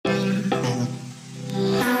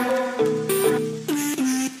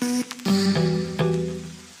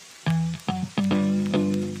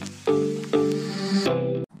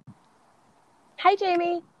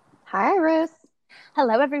Jamie. Hi, Iris.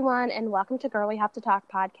 Hello, everyone, and welcome to Girl We Have to Talk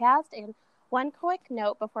podcast. And one quick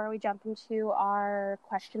note before we jump into our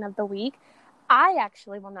question of the week. I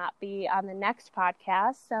actually will not be on the next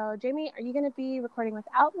podcast. So, Jamie, are you going to be recording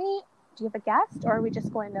without me? Do you have a guest, or are we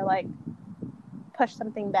just going to, push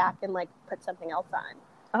something back and, put something else on?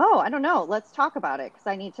 Oh, I don't know. Let's talk about it, because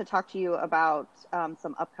I need to talk to you about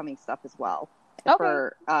some upcoming stuff as well. Okay.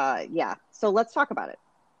 So let's talk about it.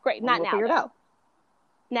 Great. Not we'll now, figure it out.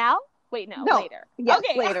 Now? Wait, no, later. Yes,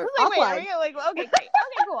 okay. later. Offline. Okay, great.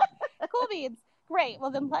 Okay, cool. Cool beans. Great. Well,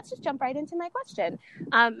 then let's just jump right into my question.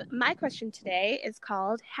 My question today is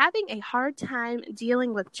called Having a Hard Time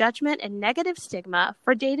Dealing with Judgment and Negative Stigma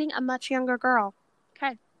for Dating a Much Younger Girl.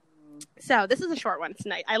 Okay. So this is a short one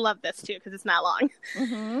tonight. I love this, too, because it's not long.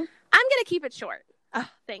 Mm-hmm. I'm going to keep it short. Oh,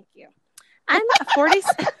 thank you. I'm a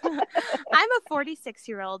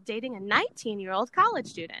 46-year-old dating a 19-year-old college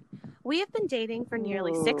student. We have been dating for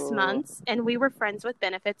nearly 6 months, and we were friends with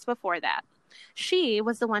benefits before that. She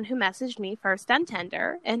was the one who messaged me first on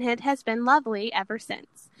Tinder, and it has been lovely ever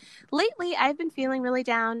since. Lately, I've been feeling really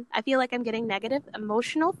down. I feel like I'm getting negative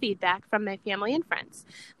emotional feedback from my family and friends.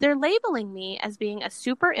 They're labeling me as being a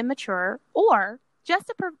super immature or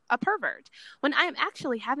just a pervert, when I am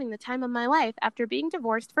actually having the time of my life after being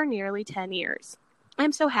divorced for nearly 10 years.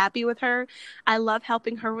 I'm so happy with her. I love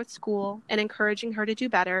helping her with school and encouraging her to do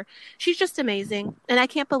better. She's just amazing, and I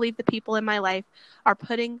can't believe the people in my life are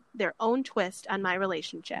putting their own twist on my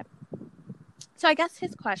relationship. So I guess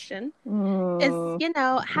his question is,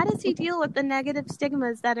 how does he deal with the negative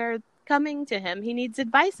stigmas that are coming to him? He needs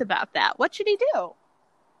advice about that. What should he do?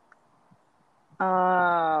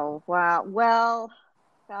 Oh, wow. Well,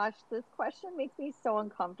 gosh, this question makes me so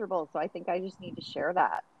uncomfortable. So I think I just need to share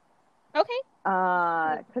that. Okay.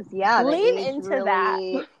 Because lean into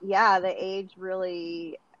that. The age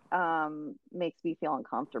really makes me feel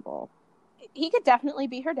uncomfortable. He could definitely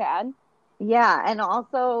be her dad. Yeah, and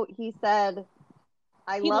also he said,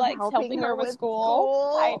 he love likes helping her with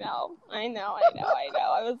school. I know.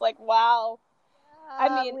 I was like, wow.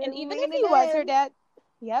 I mean, and even if he was her dad,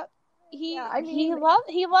 yep. He loves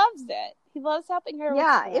it. He loves helping her with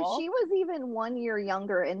school. If she was even 1 year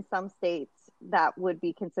younger in some states, that would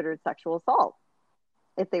be considered sexual assault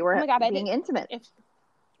if they were being intimate.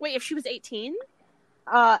 If she was 18?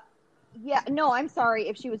 No, I'm sorry.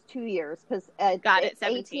 If she was 2 years, because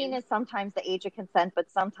 18 is sometimes the age of consent,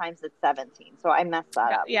 but sometimes it's 17. So I messed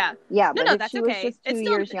that up. Yeah. Yeah, but if she was just 2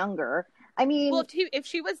 years younger, I mean... Well, if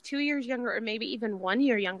she was 2 years younger, or maybe even 1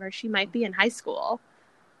 year younger, she might be in high school.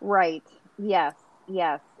 Right. Yes.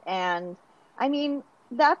 And, I mean,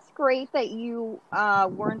 that's great that you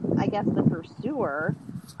weren't, I guess, the pursuer.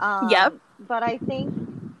 Yep. But I think,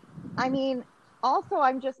 also,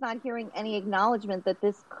 I'm just not hearing any acknowledgement that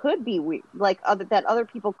this could be weird, that other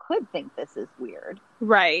people could think this is weird.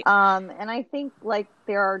 Right. And I think,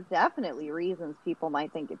 there are definitely reasons people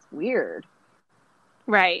might think it's weird.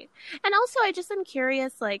 Right. And also, I just am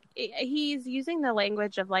curious, he's using the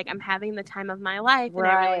language of, I'm having the time of my life, and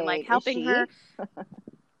I really like helping her.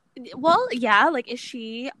 Well, yeah,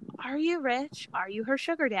 are you rich? Are you her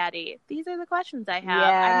sugar daddy? These are the questions I have.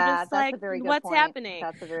 Yeah, I'm just that's a very good what's point. happening?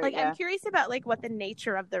 That's a very, I'm curious about, what the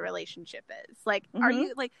nature of the relationship is. Mm-hmm. Are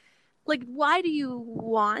you, why do you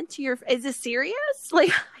want is this serious?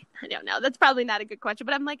 I don't know. That's probably not a good question,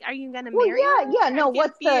 but I'm are you going to marry her? Yeah, no, I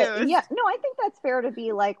think that's fair to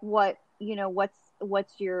be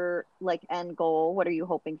what's your end goal? What are you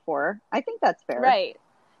hoping for? I think that's fair. Right.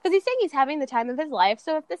 Because he's saying he's having the time of his life.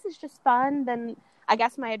 So if this is just fun, then I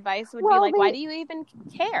guess my advice would be why do you even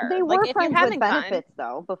care? They were if friends you're having with benefits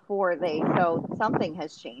though before so something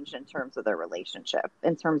has changed in terms of their relationship,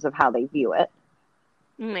 in terms of how they view it.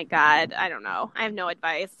 Oh my God, I don't know. I have no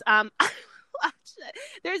advice.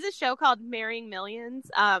 There's a show called Marrying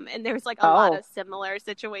Millions, and there's a lot of similar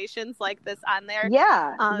situations like this on there.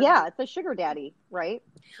 Yeah, it's a sugar daddy, right?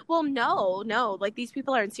 Well, no. These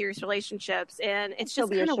people are in serious relationships, and it's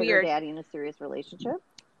just kind of weird. Sugar daddy in a serious relationship?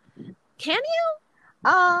 Can you?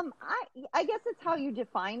 I guess it's how you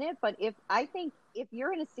define it, but if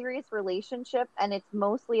you're in a serious relationship and it's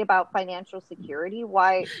mostly about financial security,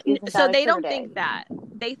 why isn't that so a they sugar don't daddy? think that.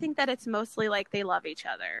 They think that it's mostly they love each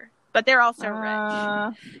other, but they're also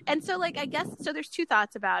rich. And so I guess so there's two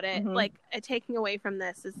thoughts about it. Mm-hmm. Taking away from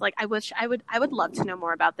this is I would love to know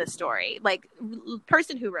more about this story.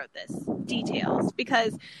 Person who wrote this, details,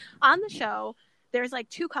 because on the show there's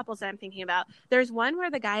two couples that I'm thinking about. There's one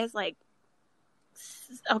where the guy is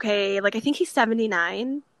okay, I think he's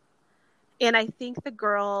 79, and I think the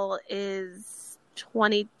girl is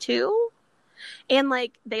 22, and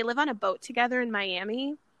they live on a boat together in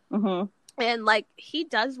Miami. Mm-hmm. And like, he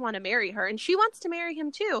does want to marry her and she wants to marry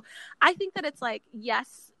him too. I think that it's like,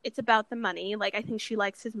 yes, it's about the money. Like, I think she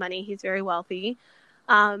likes his money. He's very wealthy.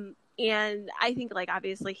 And I think, like,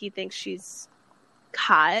 obviously he thinks she's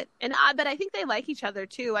hot, and but I think they like each other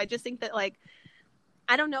too. I just think that, like,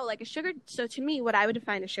 I don't know, like, so to me, what I would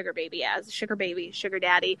define a sugar baby as, a sugar baby, sugar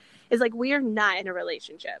daddy, is like, we are not in a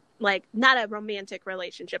relationship, like, not a romantic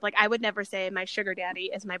relationship. Like, I would never say my sugar daddy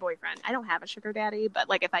is my boyfriend. I don't have a sugar daddy, but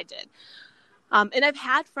like, if I did, and I've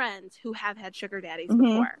had friends who have had sugar daddies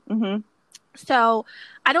before. So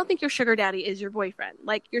I don't think your sugar daddy is your boyfriend.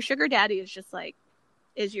 Like, your sugar daddy is just like,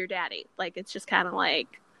 is your daddy. Like, it's just kind of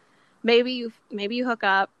like, maybe you hook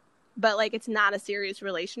up, but like, it's not a serious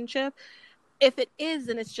relationship. If it is,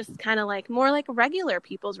 then it's just kind of like more like regular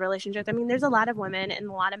people's relationships. I mean, there's a lot of women and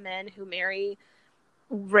a lot of men who marry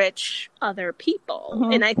rich other people.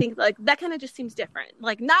 And I think, like, that kind of just seems different.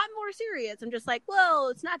 Like, not more serious. I'm just like, well,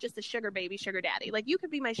 it's not just a sugar baby, sugar daddy. Like, you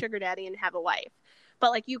could be my sugar daddy and have a wife. But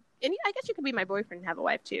like, and I guess you could be my boyfriend and have a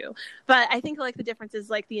wife too. But I think, like, the difference is,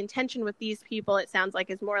 like, the intention with these people, it sounds like,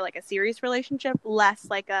 is more like a serious relationship, less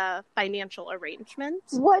like a financial arrangement.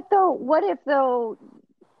 What if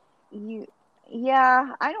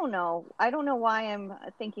I don't know. I don't know why I'm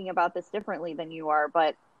thinking about this differently than you are,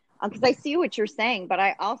 but because I see what you're saying, but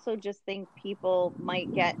I also just think people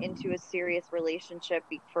might get into a serious relationship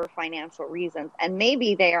for financial reasons, and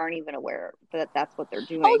maybe they aren't even aware that that's what they're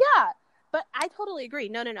doing. Oh, yeah. But I totally agree.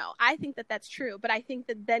 No. I think that that's true, but I think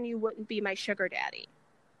that then you wouldn't be my sugar daddy.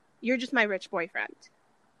 You're just my rich boyfriend.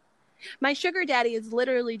 My sugar daddy is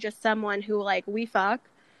literally just someone who, like, we fuck,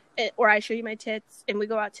 or I show you my tits, and we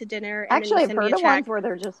go out to dinner. And actually, then I've heard of ones where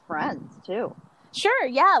they're just friends too. Sure,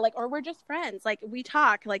 yeah, like, or we're just friends. Like, we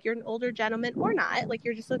talk, like, you're an older gentleman or not. Like,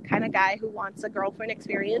 you're just the kind of guy who wants a girlfriend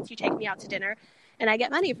experience. You take me out to dinner, and I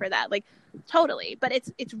get money for that. Like, totally. But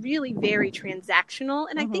it's really very transactional,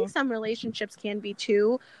 and I think some relationships can be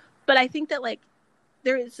too. But I think that, like,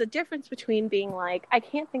 there is a difference between being, like, I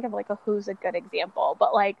can't think of, like, who's a good example,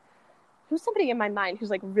 but, like, who's somebody in my mind who's,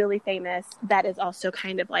 like, really famous that is also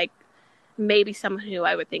kind of, like, maybe someone who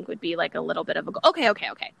I would think would be, like, a little bit of a...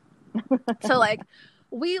 Okay. So, like,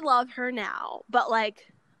 we love her now, but,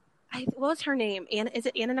 like, what was her name? Is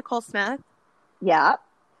it Anna Nicole Smith? Yeah.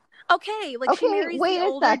 Okay, like, she marries the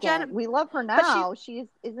older gentleman. We love her now.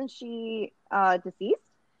 Isn't she deceased?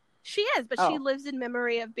 She is, but she lives in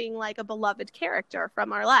memory of being, like, a beloved character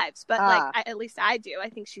from our lives. But like, at least I do. I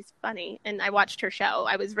think she's funny, and I watched her show.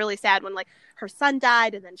 I was really sad when, like, her son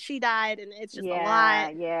died, and then she died, and it's just a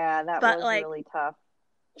lot. Yeah, that was like, really tough.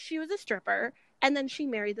 She was a stripper, and then she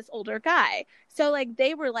married this older guy. So, like,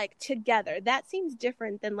 they were, like, together. That seems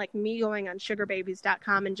different than, like, me going on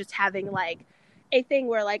sugarbabies.com and just having, like, a thing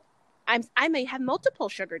where, like, I may have multiple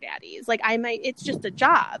sugar daddies. Like, it's just a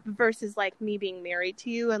job versus, like, me being married to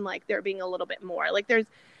you and, like, there being a little bit more. Like,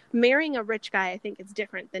 marrying a rich guy, I think, is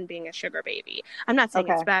different than being a sugar baby. I'm not saying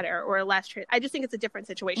it's better or less. I just think it's a different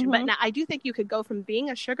situation. But now I do think you could go from being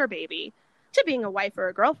a sugar baby to being a wife or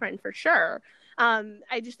a girlfriend for sure.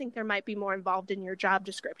 I just think there might be more involved in your job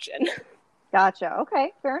description. Gotcha.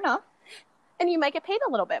 Okay, fair enough. And you might get paid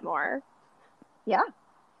a little bit more. Yeah.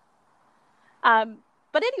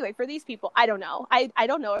 But anyway, for these people, I don't know. I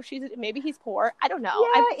don't know if maybe he's poor. I don't know.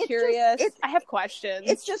 Yeah, I'm curious. I have questions.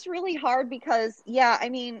 It's just really hard because, yeah, I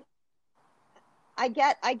mean, I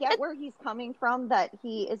get where he's coming from, that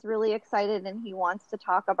he is really excited and he wants to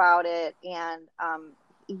talk about it. And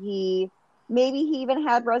maybe he even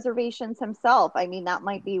had reservations himself. I mean, that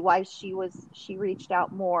might be why she reached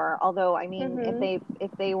out more. Although, I mean,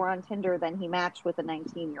 if they were on Tinder, then he matched with a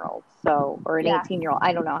 19-year-old, or an 18-year-old.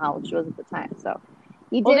 I don't know how old she was at the time. So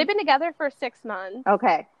they've been together for 6 months.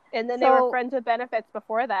 Okay. And then they were friends with benefits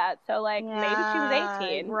before that. So, like, maybe she was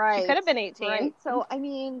 18. Right. She could have been 18. Right. So, I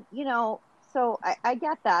mean, so I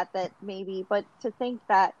get that maybe, but to think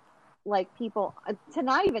that, like, people to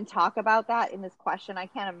not even talk about that in this question, I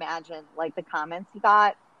can't imagine, like, the comments he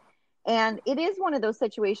got. And it is one of those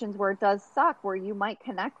situations where it does suck, where you might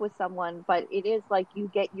connect with someone, but it is like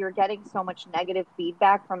you're getting so much negative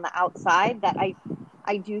feedback from the outside that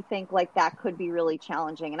I do think, like, that could be really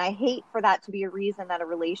challenging. And I hate for that to be a reason that a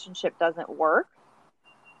relationship doesn't work.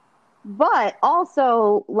 But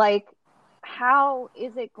also, like, how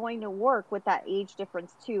is it going to work with that age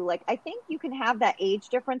difference too? Like, I think you can have that age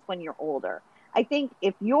difference when you're older. I think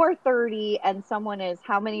if you're 30 and someone is,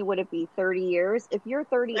 how many would it be? 30 years? If you're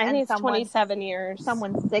 30 and someone's 27 years,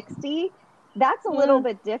 someone's 60, that's a little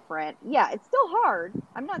bit different. Yeah, it's still hard.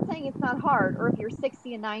 I'm not saying it's not hard, or if you're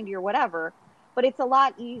 60 and 90 or whatever, but it's a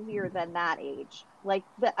lot easier than that age. Like,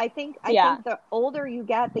 I think the older you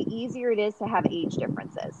get, the easier it is to have age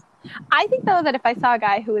differences. I think, though, that if I saw a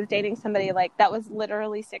guy who was dating somebody like that was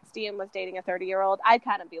literally 60 and was dating a 30-year-old, I'd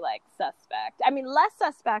kind of be like, suspect. I mean, less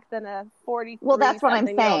suspect than a 43. Well, that's what I'm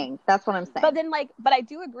saying. That's what I'm saying. But then, like, but I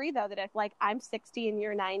do agree, though, that if, like, I'm 60 and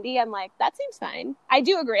you're 90, I'm like, that seems fine. I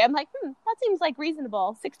do agree. I'm like, that seems, like,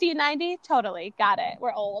 reasonable. 60 and 90? Totally. Got it.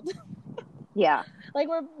 We're old. Yeah. Like,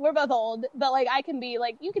 we're both old. But, like, I can be,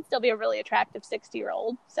 like, you could still be a really attractive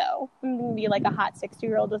 60-year-old. So I'm going to be, like, a hot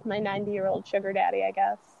 60-year-old with my 90-year-old sugar daddy, I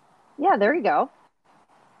guess. Yeah, there you go.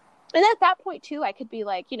 And at that point, too, I could be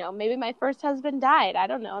like, you know, maybe my first husband died. I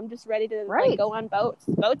don't know. I'm just ready to like go on boats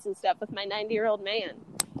and stuff with my 90-year-old man.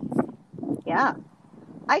 Yeah.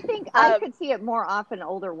 I think I could see it more often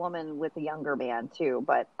older woman with a younger man, too.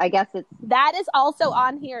 But I guess that is also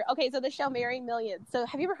on here. Okay, so the show Marrying Millions. So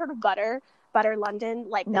have you ever heard of Butter London,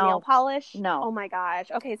 like the nail polish? No. Oh, my gosh.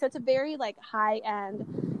 Okay, so it's a very, like,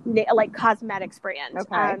 high-end like cosmetics brand.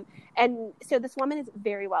 Okay. And so this woman is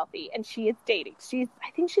very wealthy and she is dating.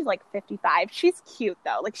 I think she's like 55. She's cute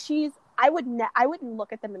though. Like I wouldn't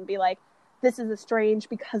look at them and be like, this is strange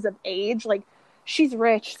because of age. Like she's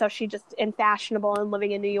rich. So she just and fashionable and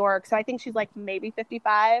living in New York. So I think she's like maybe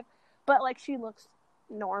 55, but like she looks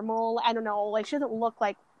normal. I don't know. Like she doesn't look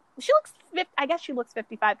like I guess she looks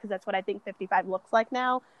 55 because that's what I think 55 looks like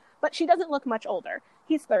now, but she doesn't look much older.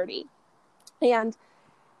 He's 30. And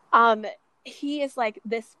he is like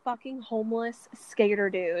this fucking homeless skater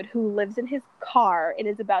dude who lives in his car and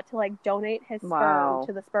is about to like donate his sperm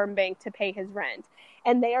to the sperm bank to pay his rent.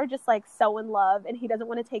 And they are just like so in love and he doesn't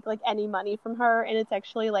want to take like any money from her. And it's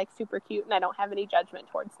actually like super cute and I don't have any judgment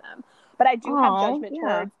towards them. But I do have judgment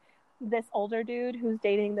towards this older dude who's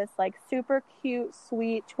dating this like super cute,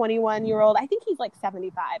 sweet 21-year-old. I think he's like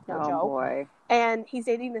 75, no joke. Boy. And he's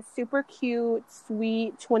dating this super cute,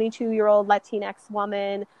 sweet 22-year-old Latinx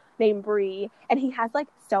woman named Bree, and he has like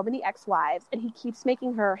so many ex-wives, and he keeps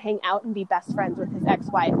making her hang out and be best friends with his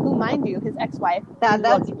ex-wife, who, mind you, his ex-wife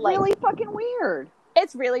that's really fucking weird.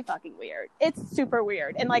 It's really fucking weird. It's super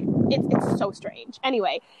weird, and like it's so strange.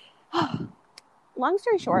 Anyway, long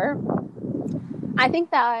story short, I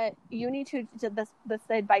think that you need to this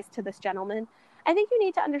advice to this gentleman. I think you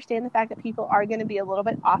need to understand the fact that people are going to be a little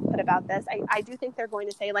bit off-put about this. I do think they're going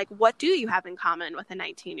to say, like, what do you have in common with a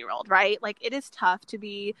 19-year-old, right? Like, it is tough to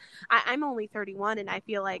be... I'm only 31, and I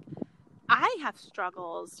feel like I have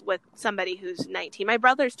struggles with somebody who's 19. My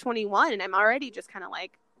brother's 21, and I'm already just kind of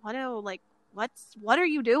like, what are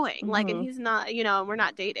you doing? Mm-hmm. Like, and he's not, you know, we're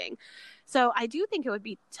not dating. So I do think it would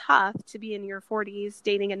be tough to be in your 40s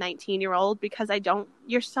dating a 19-year-old because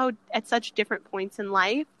you're so at such different points in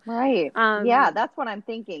life. Right. Yeah, that's what I'm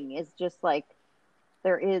thinking is just like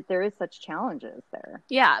there is such challenges there.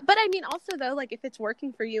 Yeah. But I mean, also though, like if it's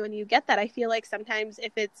working for you and you get that, I feel like sometimes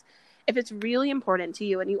if it's really important to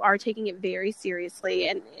you and you are taking it very seriously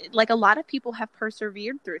and like a lot of people have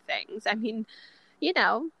persevered through things. I mean, you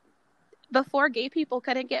know, before gay people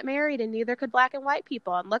couldn't get married and neither could black and white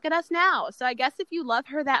people. And look at us now. So I guess if you love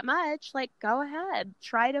her that much, like go ahead,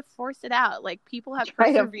 try to force it out. Like people have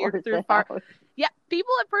persevered through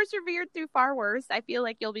people have persevered through far worse. I feel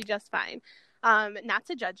like you'll be just fine. Not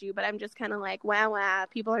to judge you, but I'm just kind of like, wow,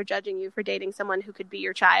 people are judging you for dating someone who could be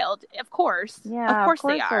your child. Of course. Yeah, of course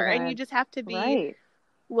they are. And you just have to be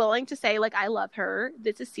willing to say like, I love her.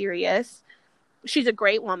 This is serious. She's a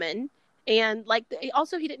great woman. And like,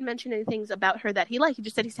 also he didn't mention any things about her that he liked. He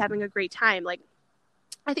just said he's having a great time. Like,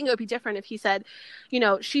 I think it would be different if he said, you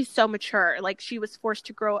know, she's so mature. Like she was forced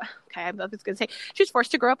to grow. Okay. I was going to say she's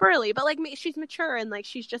forced to grow up early, but like she's mature and like,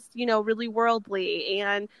 she's just, you know, really worldly.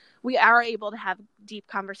 And we are able to have deep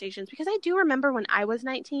conversations because I do remember when I was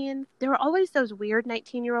 19, there were always those weird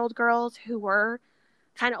 19-year-old girls who were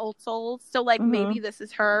kind of old souls. So like, maybe this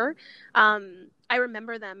is her. I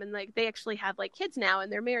remember them and like they actually have like kids now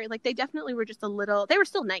and they're married. Like they definitely were just they were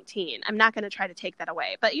still 19. I'm not going to try to take that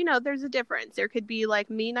away, but you know, there's a difference. There could be like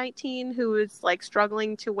me 19 who is like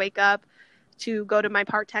struggling to wake up to go to my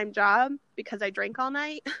part-time job because I drank all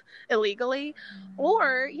night illegally.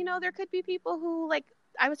 Or, you know, there could be people who like,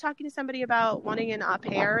 I was talking to somebody about wanting an au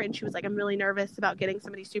pair and she was like, I'm really nervous about getting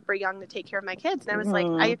somebody super young to take care of my kids. And I was like,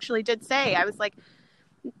 I actually did say, I was like,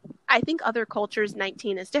 I think other cultures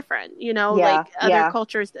 19 is different, you know, like other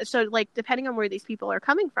cultures. So like, depending on where these people are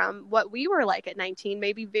coming from, what we were like at 19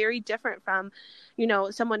 may be very different from, you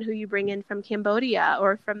know, someone who you bring in from Cambodia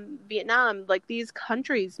or from Vietnam. Like these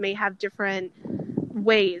countries may have different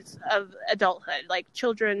ways of adulthood. Like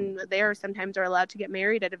children there sometimes are allowed to get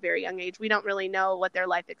married at a very young age. We don't really know what their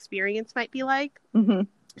life experience might be like. Mm-hmm.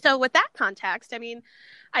 So with that context, I mean,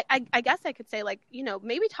 I guess I could say, like, you know,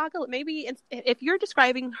 maybe maybe if you're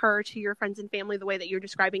describing her to your friends and family the way that you're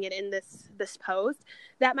describing it in this post,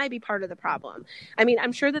 that might be part of the problem. I mean,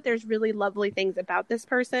 I'm sure that there's really lovely things about this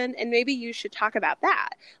person, and maybe you should talk about that.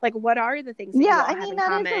 Like, what are the things that you all have in that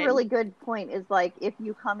common? is a really good point, is like, if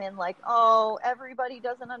you come in like, oh, everybody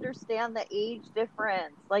doesn't understand the age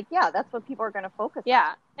difference. Like, yeah, that's what people are going to focus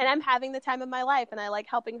on. And I'm having the time of my life, and I like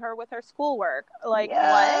helping her with her schoolwork. Like,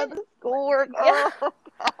 what? The schoolwork. Oh,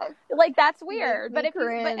 God. Like, that's weird. But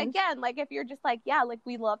again, like, if you're just like, yeah, like,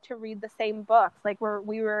 we love to read the same books. Like,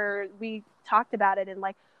 we talked about it, and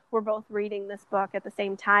like, we're both reading this book at the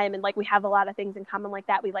same time, and like, we have a lot of things in common like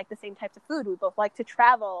that. We like the same types of food. We both like to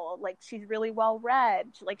travel. Like, she's really well read.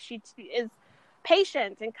 Like, she is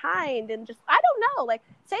patient and kind, and just, I don't know, like,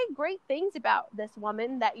 say great things about this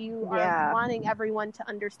woman that you are wanting everyone to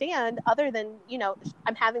understand, other than, you know,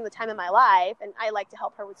 I'm having the time of my life and I like to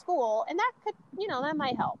help her with school, and that could, you know, that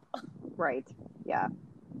might help. Right. Yeah.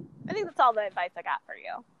 I think that's all the advice I got for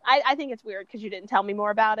you. I think it's weird because you didn't tell me more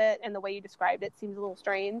about it, and the way you described it seems a little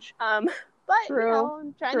strange. But True. You know,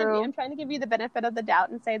 I'm trying to give you the benefit of the doubt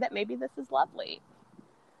and say that maybe this is lovely.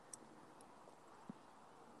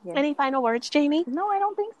 Yeah. Any final words, Jamie? No, I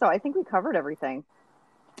don't think so. I think we covered everything.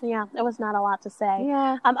 Yeah, there was not a lot to say.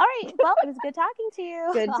 Yeah. All right. Well, it was good talking to you.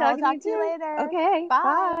 Good talking to you later. Okay.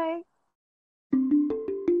 Bye.